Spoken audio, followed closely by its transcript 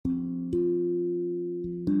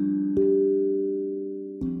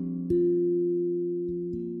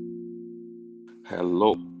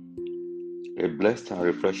Hello, a blessed and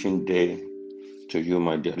refreshing day to you,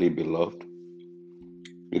 my dearly beloved.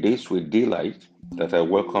 It is with delight that I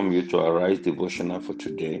welcome you to Arise Devotional for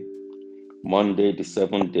today, Monday, the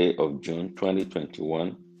 7th day of June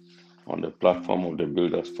 2021, on the platform of the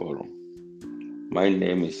Builders Forum. My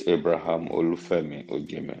name is Abraham Olufemi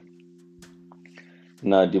Ojime.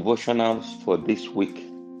 In our devotionals for this week,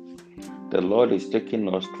 the Lord is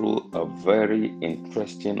taking us through a very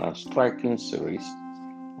interesting and striking series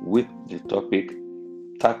with the topic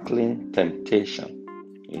Tackling Temptation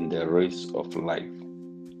in the Race of Life.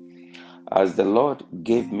 As the Lord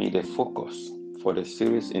gave me the focus for the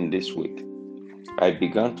series in this week, I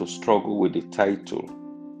began to struggle with the title.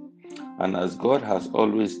 And as God has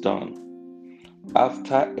always done,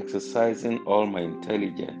 after exercising all my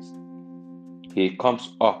intelligence, He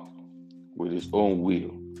comes up with His own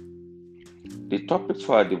will. The topics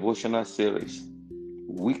for our devotional series,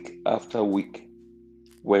 week after week,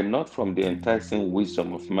 were not from the enticing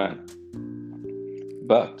wisdom of man,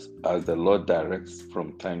 but as the Lord directs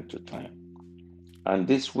from time to time. And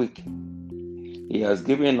this week, He has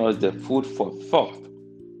given us the food for thought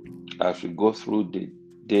as we go through the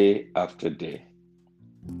day after day.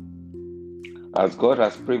 As God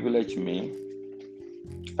has privileged me,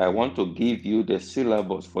 I want to give you the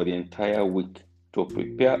syllabus for the entire week to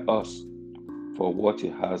prepare us for what He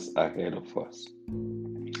has ahead of us.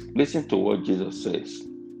 Listen to what Jesus says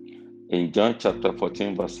in John chapter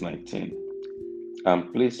 14, verse 19.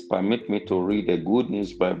 And please permit me to read the Good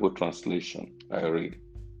News Bible translation. I read,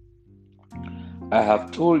 I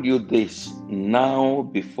have told you this now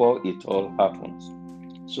before it all happens,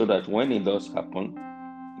 so that when it does happen,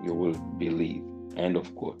 you will believe. End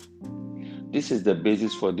of quote. This is the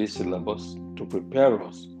basis for this syllabus to prepare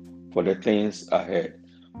us for the things ahead.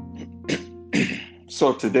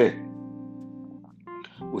 So today,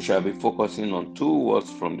 we shall be focusing on two words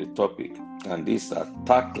from the topic, and these are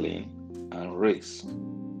tackling and race.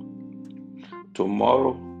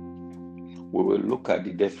 Tomorrow, we will look at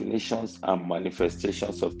the definitions and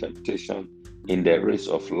manifestations of temptation in the race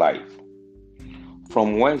of life.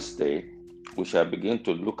 From Wednesday, we shall begin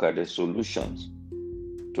to look at the solutions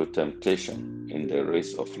to temptation in the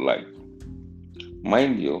race of life.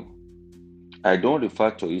 Mind you, I don't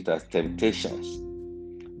refer to it as temptations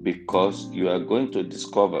because you are going to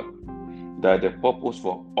discover that the purpose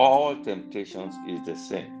for all temptations is the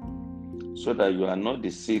same, so that you are not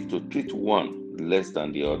deceived to treat one less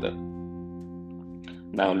than the other.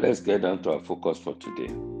 Now let's get down to our focus for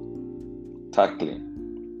today, tackling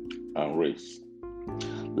and race.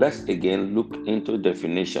 Let's again look into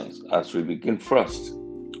definitions as we begin first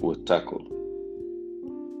with tackle.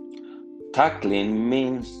 Tackling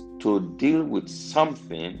means to deal with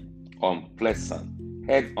something unpleasant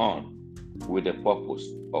head on with the purpose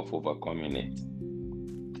of overcoming it.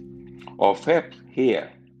 Of help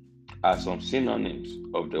here are some synonyms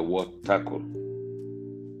of the word tackle.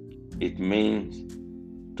 It means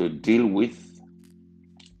to deal with,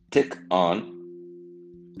 take on,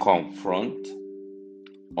 confront,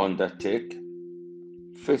 undertake,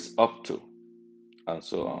 face up to, and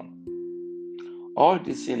so on. All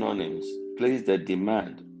these synonyms place the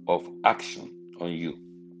demand of action on you.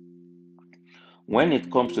 When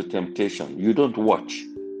it comes to temptation, you don't watch,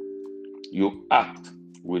 you act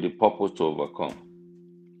with the purpose to overcome.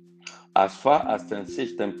 As far as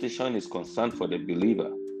temptation is concerned for the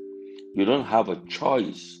believer, you don't have a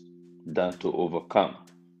choice than to overcome.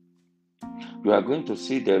 You are going to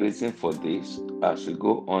see the reason for this as we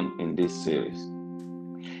go on in this series.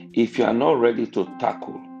 If you are not ready to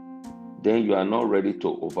tackle, then you are not ready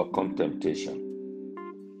to overcome temptation.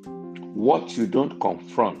 What you don't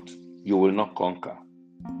confront, you will not conquer.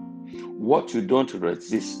 What you don't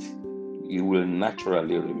resist, you will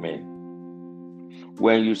naturally remain.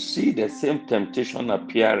 When you see the same temptation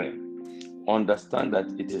appearing, understand that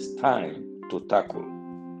it is time to tackle.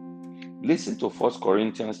 Listen to 1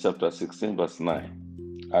 Corinthians chapter 16, verse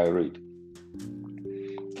 9. I read,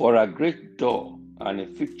 For a great door and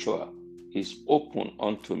effectual is open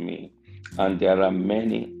unto me, and there are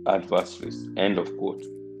many adversaries. End of quote.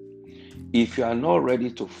 If you are not ready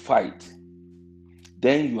to fight,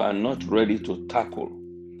 then you are not ready to tackle.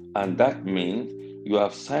 And that means you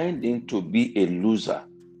have signed in to be a loser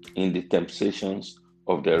in the temptations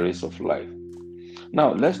of the race of life.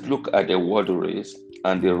 Now, let's look at the word race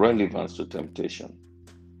and the relevance to temptation.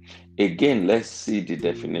 Again, let's see the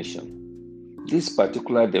definition. This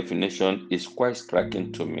particular definition is quite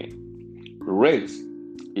striking to me. Race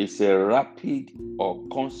is a rapid or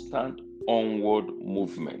constant onward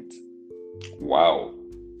movement. Wow.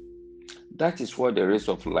 That is what the race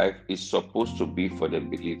of life is supposed to be for the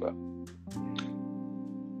believer.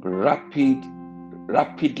 rapidly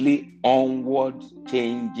onward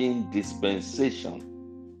changing dispensation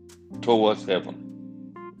towards heaven.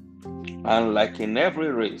 And like in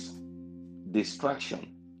every race,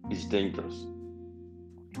 distraction is dangerous.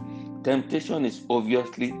 Temptation is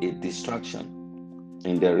obviously a distraction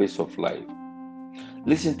in the race of life.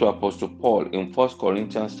 Listen to Apostle Paul in 1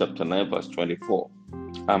 Corinthians chapter 9, verse 24.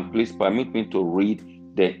 And please permit me to read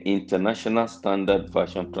the International Standard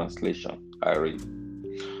Version translation. I read.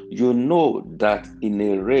 You know that in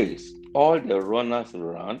a race, all the runners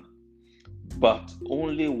run, but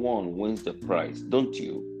only one wins the prize, don't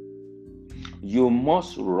you? You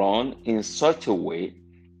must run in such a way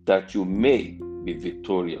that you may be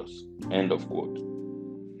victorious. End of quote.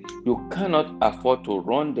 You cannot afford to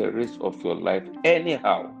run the race of your life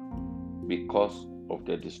anyhow because of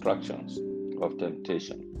the distractions of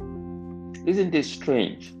temptation. Isn't it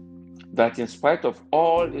strange that in spite of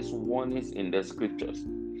all these warnings in the scriptures,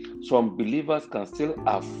 some believers can still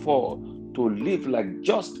afford to live like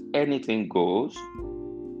just anything goes?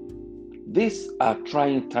 These are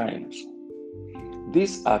trying times.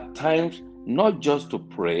 These are times not just to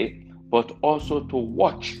pray, but also to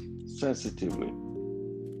watch sensitively.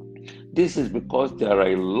 This is because there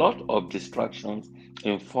are a lot of distractions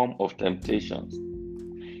in form of temptations.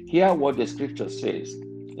 Hear what the scripture says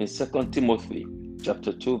in 2 Timothy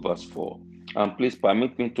chapter 2, verse 4. And please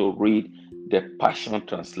permit me to read the Passion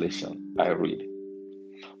Translation. I read.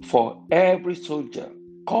 For every soldier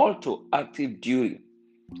called to active duty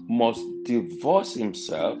must divorce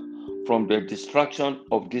himself from the distraction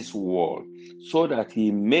of this world so that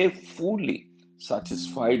he may fully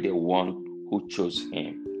satisfy the one who chose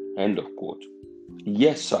him. End of quote.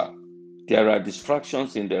 Yes, sir. There are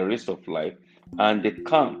distractions in the race of life, and they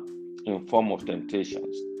come in form of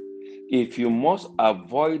temptations. If you must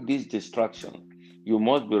avoid these distractions, you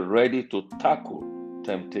must be ready to tackle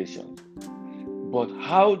temptations. But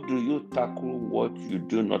how do you tackle what you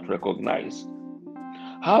do not recognize?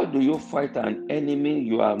 How do you fight an enemy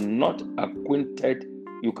you have not acquainted,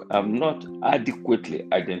 you have not adequately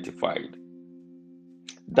identified?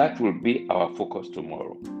 That will be our focus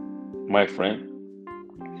tomorrow. My friend,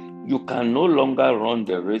 you can no longer run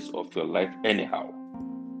the race of your life anyhow.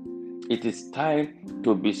 It is time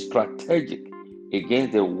to be strategic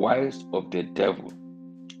against the wiles of the devil.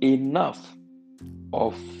 Enough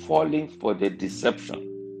of falling for the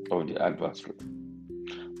deception of the adversary.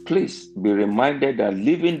 Please be reminded that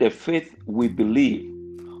living the faith we believe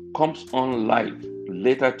comes on live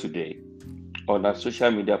later today on our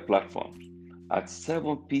social media platforms at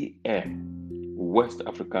 7 p.m. West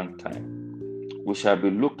African time. We shall be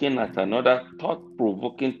looking at another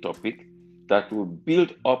thought-provoking topic that will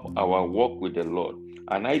build up our walk with the Lord,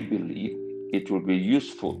 and I believe it will be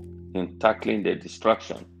useful in tackling the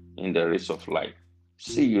distraction in the race of life.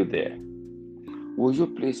 See you there. Will you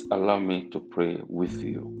please allow me to pray with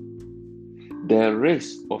you? The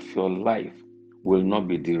race of your life will not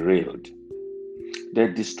be derailed. The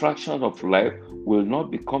distraction of life will not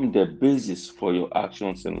become the basis for your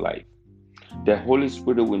actions in life. The Holy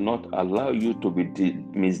Spirit will not allow you to be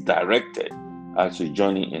misdirected as you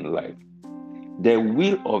journey in life. The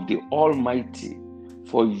will of the Almighty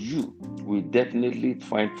for you will definitely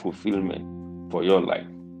find fulfillment for your life.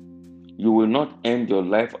 You will not end your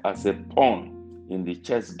life as a pawn in the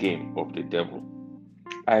chess game of the devil.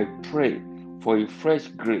 I pray for a fresh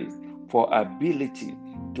grace, for ability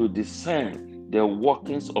to discern the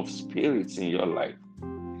workings of spirits in your life.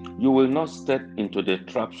 You will not step into the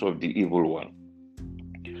traps of the evil one.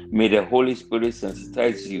 May the Holy Spirit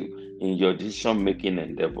sensitize you in your decision-making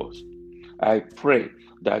endeavors. I pray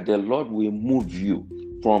that the Lord will move you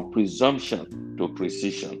from presumption to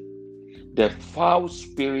precision. The foul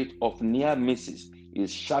spirit of near misses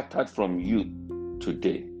is shattered from you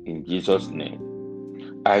today in Jesus'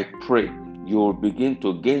 name. I pray you will begin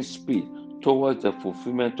to gain speed towards the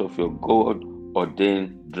fulfillment of your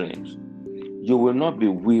God-ordained dreams. You will not be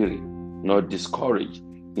weary nor discouraged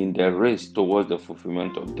in the race towards the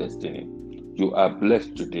fulfillment of destiny. You are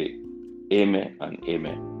blessed today. Amen and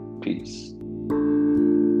amen. Peace.